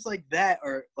characters like that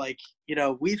are like,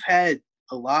 we've had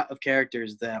a lot of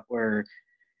characters that were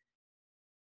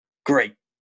great.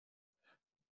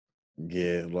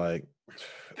 Yeah, like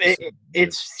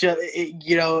It's just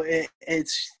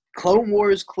it's Clone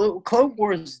Wars. Clone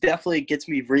Wars definitely gets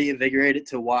me reinvigorated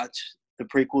to watch the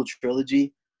prequel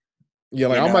trilogy. yeah,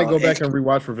 like I might go back and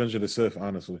rewatch Revenge of the Sith.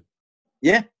 Honestly.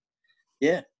 Yeah.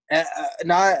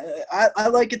 I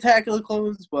like Attack of the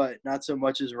Clones, but not so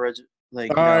much as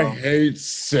like I hate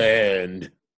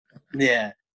sand.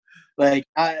 Yeah, I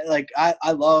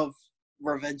love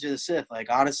Revenge of the Sith. Like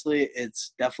honestly,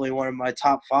 it's definitely one of my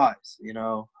top fives.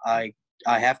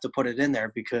 I have to put it in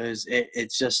there because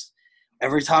it's just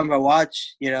every time I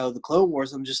watch the Clone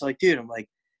Wars, I'm just like, dude, I'm like,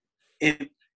 it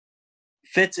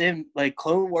fits in. Like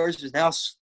Clone Wars is now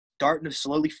starting to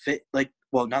slowly fit. Like,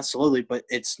 well, not slowly, but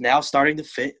it's now starting to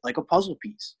fit like a puzzle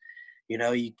piece.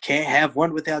 You can't have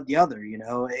one without the other.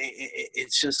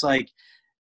 It's just like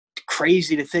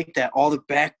crazy to think that all the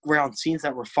background scenes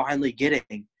that we're finally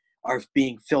getting are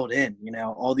being filled in.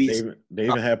 All these. They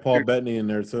even had Paul Bettany in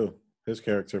there too. His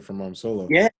character from Solo.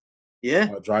 Yeah.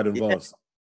 Dryden Voss.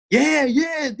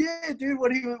 Yeah, dude.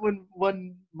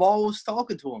 When Maul was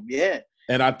talking to him, yeah.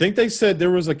 And I think they said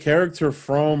there was a character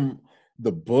from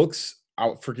the books.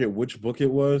 I forget which book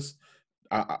it was.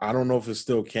 I don't know if it's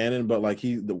still canon, but like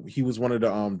he was one of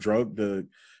the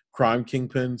crime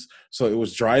kingpins. So it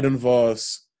was Dryden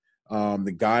Voss,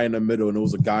 the guy in the middle, and it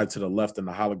was a guy to the left in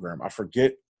the hologram. I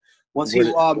forget. Was he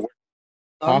Sun?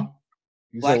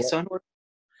 Black Sun?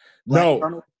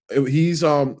 No, he's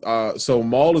so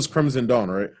Maul is Crimson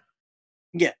Dawn, right?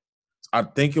 Yeah. I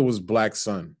think it was Black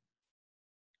Sun.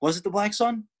 Was it the Black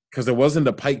Sun? Because it wasn't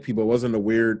the Pike people. It wasn't the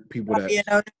weird people that. Yeah,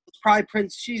 no, it was probably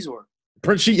Prince Shizor.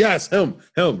 Yes, him,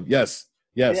 yes.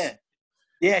 Yeah.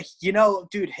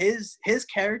 Dude, his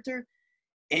character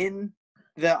in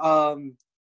the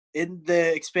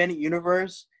expanded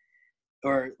universe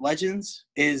or Legends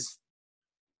is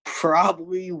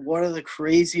probably one of the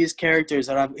craziest characters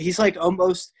that he's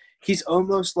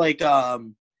almost like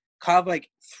kind of like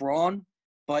Thrawn,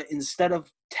 but instead of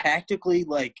tactically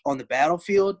like on the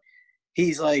battlefield,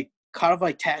 he's like kind of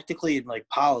like tactically in like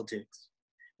politics.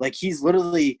 Like he's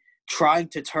literally trying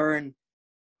to turn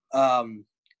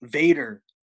Vader.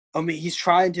 I mean, he's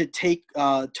trying to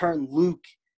turn Luke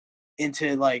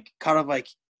into like kind of like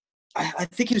I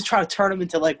think he was trying to turn him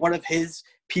into like one of his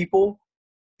people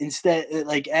instead,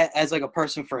 like as like a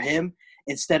person for him,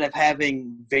 instead of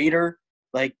having Vader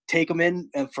like take him in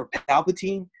for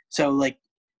Palpatine. So like,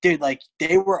 dude, like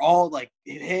they were all like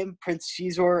him, Prince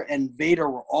Shizor, and Vader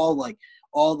were all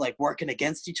working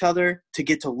against each other to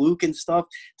get to Luke and stuff.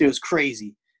 Dude, it was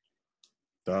crazy.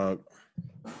 Dog.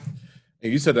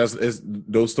 And you said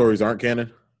those stories aren't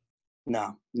canon?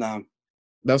 No.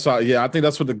 That's why. Yeah, I think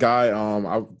that's what the guy.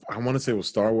 I want to say it was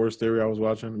Star Wars Theory I was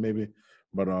watching, maybe,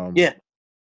 but yeah,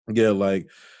 like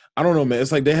I don't know, man.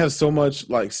 It's like they have so much,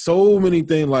 like so many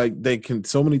things,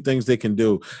 so many things they can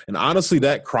do. And honestly,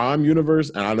 that crime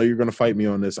universe, and I know you're gonna fight me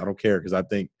on this. I don't care because I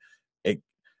think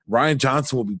Rian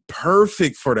Johnson will be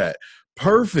perfect for that.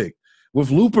 Perfect with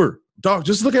Looper, dog.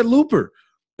 Just look at Looper.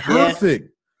 Perfect.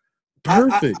 I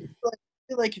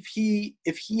feel like if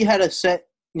he had a set,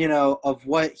 of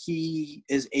what he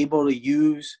is able to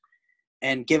use,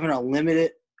 and given a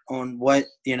limit on what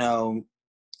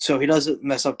so he doesn't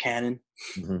mess up canon.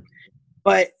 Mm-hmm.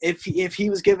 But if he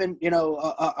was given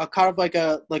a kind of like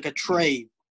a tray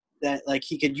that like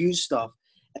he could use stuff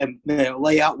and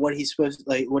lay out what he's supposed to,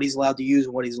 like what he's allowed to use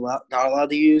and what he's not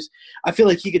allowed to use, I feel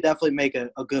like he could definitely make a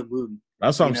good movie.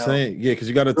 That's what I'm saying. Yeah, because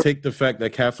you got to take the fact that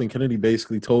Kathleen Kennedy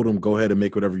basically told him, "Go ahead and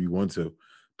make whatever you want to."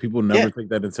 People never take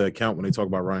that into account when they talk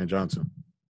about Rian Johnson.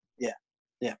 Yeah.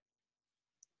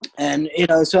 And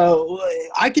so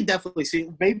I could definitely see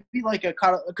maybe like a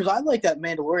kind of, because I like that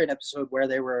Mandalorian episode where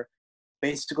they were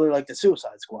basically like the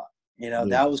Suicide Squad. Yeah.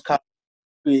 That was kind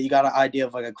of, you got an idea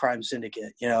of like a crime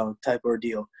syndicate, type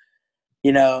ordeal.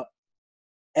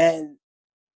 And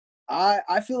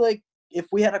I feel like if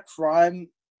we had a crime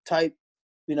type,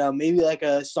 maybe like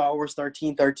a Star Wars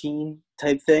 1313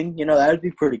 type thing, that would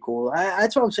be pretty cool.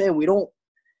 That's what I'm saying.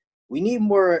 We need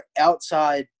more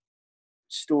outside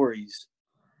stories.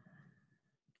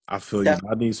 I feel you.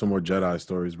 I need some more Jedi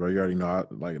stories, bro. You already know,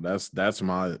 that's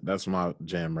my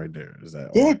jam right there. Is that?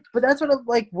 Yeah, but that's what I'm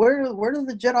like. Where do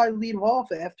the Jedi lead off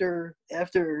after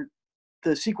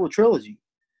the sequel trilogy?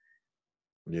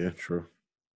 Yeah, true.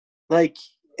 Like,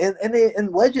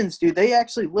 and Legends, dude, they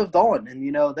actually lived on, and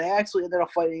they actually ended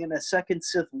up fighting in a second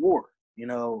Sith war,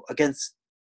 against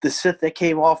the Sith that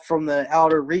came off from the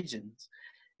outer regions.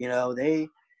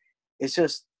 It's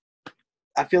just,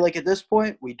 I feel like at this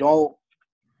point we don't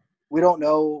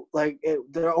know. Like,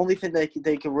 the only thing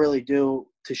they can really do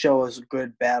to show us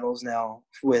good battles now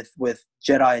with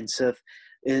Jedi and Sith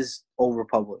is Old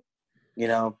Republic.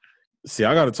 See,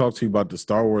 I got to talk to you about the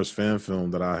Star Wars fan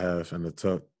film that I have in the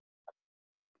tuck.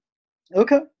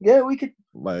 Okay, yeah, we could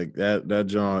like that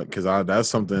John, because that's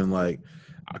something like,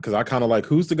 because I kind of like,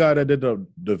 who's the guy that did the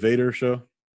Vader show?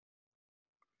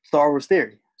 Star Wars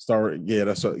Theory. Yeah,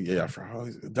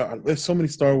 there's so many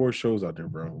Star Wars shows out there,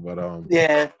 bro. But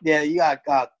yeah, you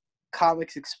got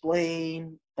Comics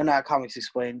Explain, or not Comics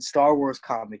Explain, Star Wars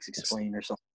Comics Explain or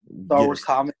something. Star Wars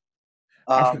Comics.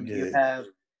 I forget. You have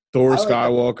Thor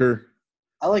Skywalker.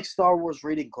 I like Star Wars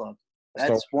Reading Club.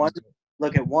 That's one.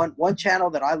 Look at one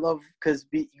channel that I love because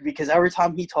every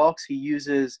time he talks, he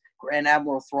uses Grand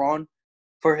Admiral Thrawn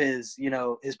for his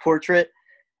his portrait.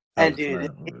 And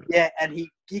dude, and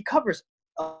he covers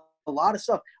a lot of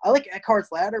stuff. I like Eckhart's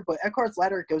Ladder, but Eckhart's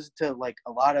Ladder goes into like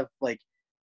a lot of like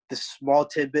the small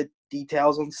tidbit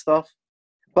details and stuff.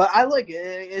 But I like it.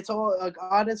 It's all, like,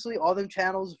 honestly, all them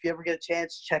channels. If you ever get a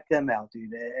chance, check them out, dude.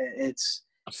 It's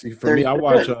for me, I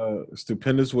watch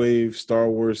Stupendous Wave, Star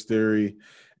Wars Theory,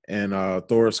 and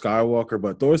Thor Skywalker.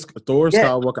 But Thor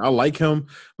Skywalker, I like him,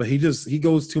 but he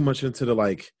goes too much into the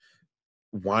like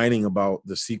whining about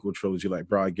the sequel trilogy. Like,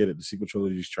 bro, I get it. The sequel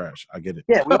trilogy is trash. I get it.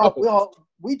 Yeah,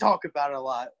 we talk about it a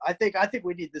lot. I think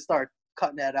we need to start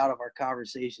cutting that out of our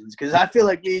conversations, because I feel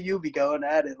like me and you be going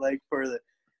at it like for the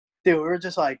dude. We're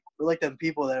like them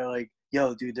people that are like,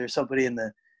 yo, dude, there's somebody in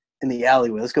the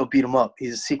alleyway. Let's go beat him up.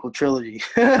 He's a sequel trilogy.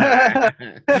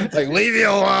 Like, leave me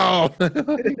alone.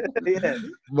 Yeah.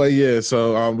 But yeah,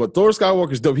 so but Thor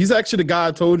Skywalker's dope. He's actually the guy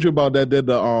I told you about that did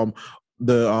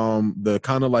the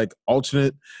kind of like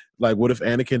alternate, like, what if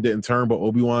Anakin didn't turn but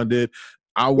Obi-Wan did.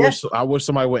 I wish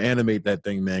somebody would animate that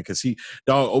thing, man, because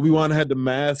Obi-Wan had the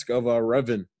mask of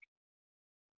Revan.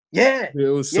 Yeah, it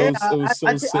was so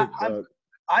sick.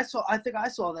 I think I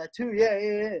saw that too.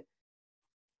 Yeah.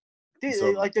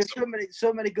 Dude, like, there's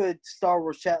so many good Star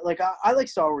Wars chat. Like, I like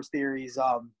Star Wars theories,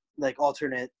 like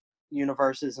alternate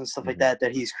universes and stuff like that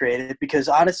he's created, because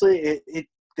honestly,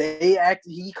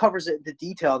 he covers it the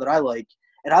detail that I like,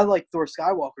 and I like Thor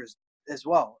Skywalker's as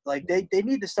well. Like, they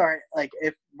need to start, like,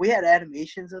 if we had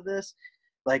animations of this,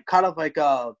 like kind of like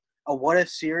a what if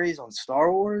series on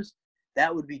Star Wars,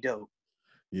 that would be dope.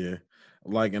 Yeah.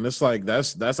 Like, and it's like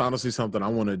that's honestly something I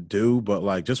want to do, but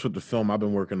like, just with the film I've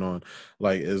been working on,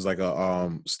 like, is like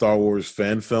a Star Wars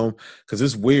fan film, because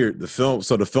it's weird. The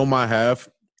film I have,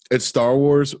 it's Star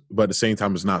Wars, but at the same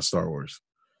time it's not Star Wars.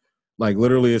 Like,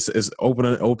 literally, it's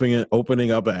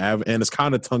opening up and it's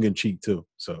kind of tongue in cheek too.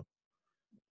 So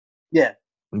yeah.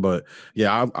 But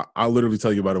yeah, I'll literally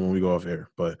tell you about it when we go off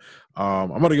air. But I'm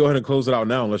gonna go ahead and close it out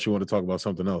now, unless you want to talk about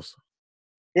something else.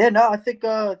 Yeah, no, I think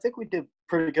we did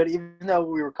pretty good, even though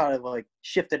we were kind of like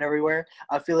shifting everywhere.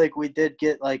 I feel like we did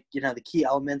get, like, the key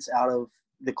elements out of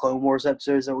the Clone Wars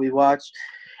episodes that we watched.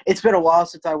 It's been a while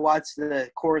since I watched the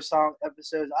Coruscant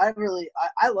episodes. I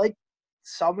like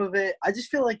some of it. I just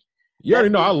feel like you already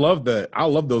know I love that. I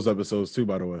love those episodes too,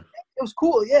 by the way. It was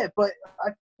cool, yeah, but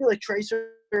I feel like Tracer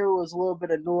was a little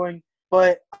bit annoying.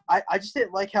 But I just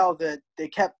didn't like how they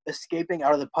kept escaping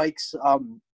out of the Pike's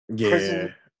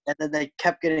prison, and then they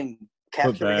kept getting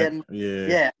captured again.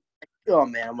 Yeah. Oh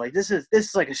man, I'm like, this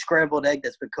is like a scrambled egg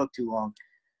that's been cooked too long.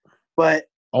 But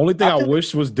only thing I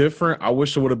wish was different. I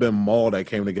wish it would have been Maul that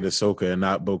came to get Ahsoka and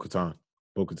not Bo-Katan.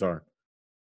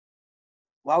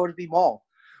 Why would it be Maul?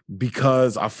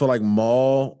 Because I feel like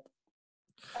Maul.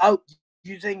 Oh,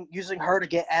 using her to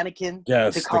get Anakin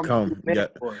to come. Yeah.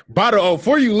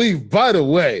 Before you leave, by the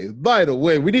way,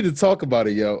 we need to talk about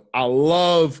it, yo. I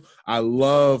love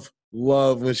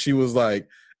when she was like,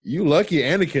 You lucky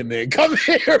Anakin didn't come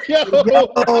here, yo. Yeah.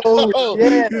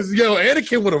 Yo,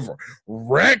 Anakin would have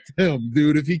wrecked him,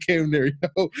 dude, if he came there.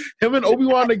 Yo, him and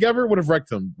Obi-Wan together would have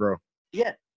wrecked him, bro.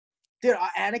 Yeah. Dude,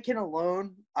 Anakin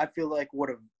alone, I feel like would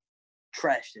have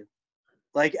trashed him.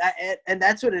 Like, and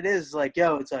that's what it is. Like,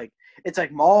 yo, it's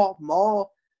like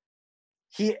Maul.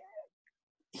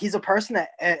 He's a person that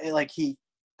like he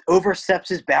oversteps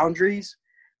his boundaries,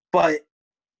 but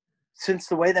since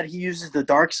the way that he uses the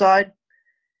dark side,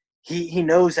 he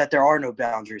knows that there are no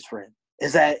boundaries for him.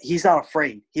 Is that he's not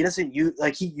afraid. He doesn't use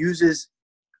he uses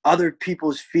other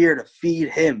people's fear to feed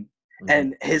him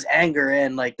and his anger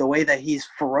and like the way that he's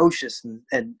ferocious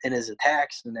and his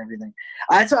attacks and everything.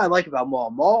 That's what I like about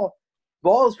Maul.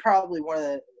 Maul is probably one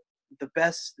of the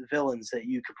best villains that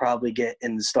you could probably get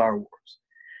in the Star Wars.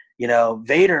 You know,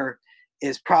 Vader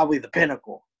is probably the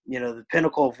pinnacle. You know, the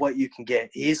pinnacle of what you can get.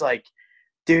 He's like,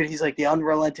 dude, he's like the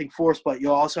unrelenting force, but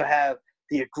you also have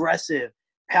the aggressive.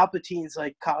 Palpatine's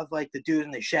like kind of like the dude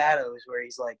in the shadows where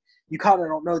he's like, you kind of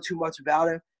don't know too much about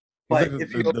him. But like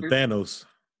if you the Thanos.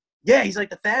 Yeah, he's like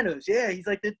the Thanos. Yeah, he's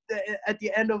like at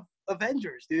the end of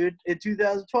Avengers, dude, in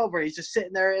 2012, where he's just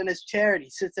sitting there in his chair and he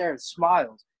sits there and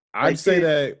smiles. I'd say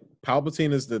that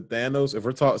Palpatine is the Thanos. If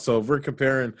we're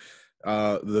comparing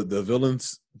the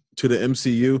villains to the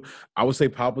MCU, I would say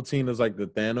Palpatine is like the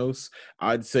Thanos.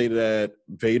 I'd say that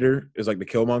Vader is like the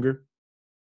Killmonger.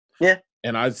 Yeah.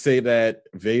 And I'd say that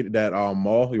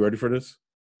Maul, you ready for this?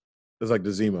 Is like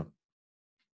the Zima.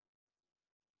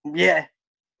 Yeah.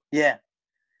 Yeah.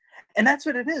 And that's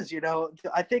what it is, you know.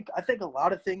 I think a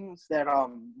lot of things that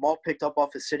Maul picked up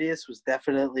off of Sidious was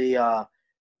definitely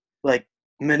like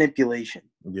manipulation.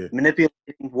 Yeah. Manipulating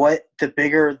what the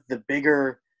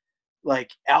bigger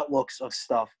like outlooks of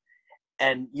stuff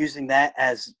and using that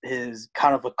as his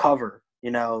kind of a cover, you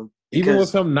know. Even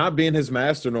with him not being his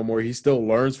master no more, he still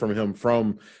learns from him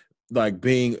from like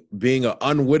being an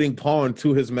unwitting pawn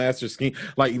to his master's scheme.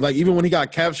 Like even when he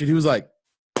got captured, he was like,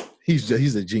 he's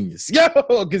a genius. Yo,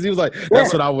 because he was like,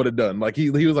 that's what I would have done. Like he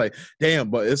was like, damn,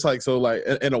 but it's like, so like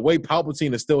in a way,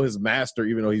 Palpatine is still his master,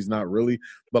 even though he's not really,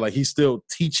 but like he's still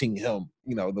teaching him,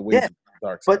 you know, the ways of the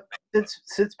dark side. But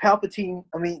since Palpatine,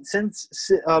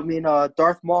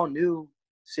 Darth Maul knew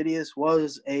Sidious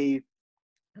was the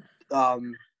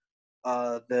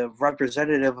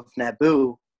representative of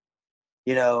Naboo,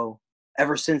 you know,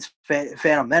 ever since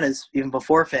Phantom Menace, even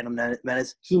before Phantom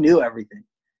Menace, he knew everything.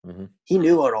 Mm-hmm. He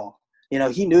knew it all. You know,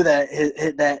 he knew that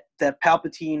that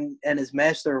Palpatine and his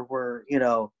master were, you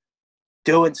know,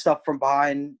 doing stuff from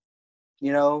behind,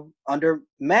 you know, under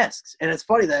masks. And it's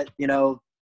funny that, you know,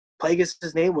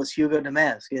 Plagueis' name was Hugo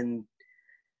Damask, and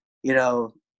you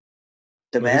know,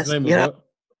 Damask. His name was what?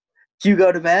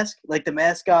 Hugo Damask, like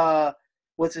Damask.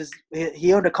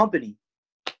 He owned a company.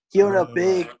 He owned a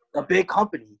big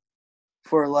company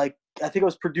for like, I think it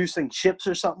was producing chips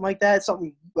or something like that.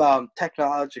 Something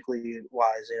technologically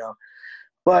wise, you know.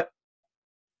 But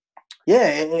yeah,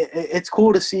 it's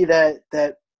cool to see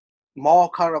that Maul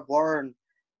kind of learned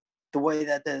the way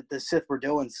that the Sith were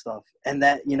doing stuff, and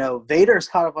that, you know, Vader's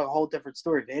kind of a whole different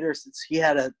story. Vader, since he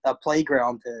had a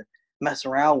playground to mess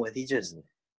around with, he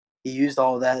used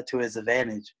all of that to his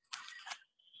advantage.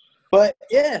 But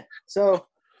yeah, so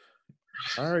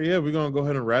all right, yeah, we're gonna go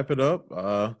ahead and wrap it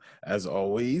up. As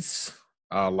always,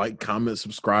 like, comment,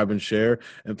 subscribe, and share.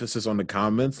 Emphasis on the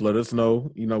comments. Let us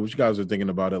know, you know, what you guys are thinking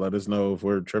about it. Let us know if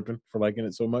we're tripping for liking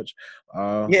it so much.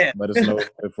 Let us know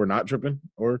if we're not tripping,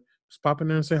 or just pop in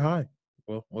there and say hi.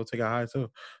 We'll take a hi too.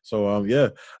 So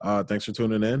thanks for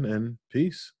tuning in, and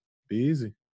peace. Be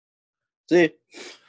easy. See you.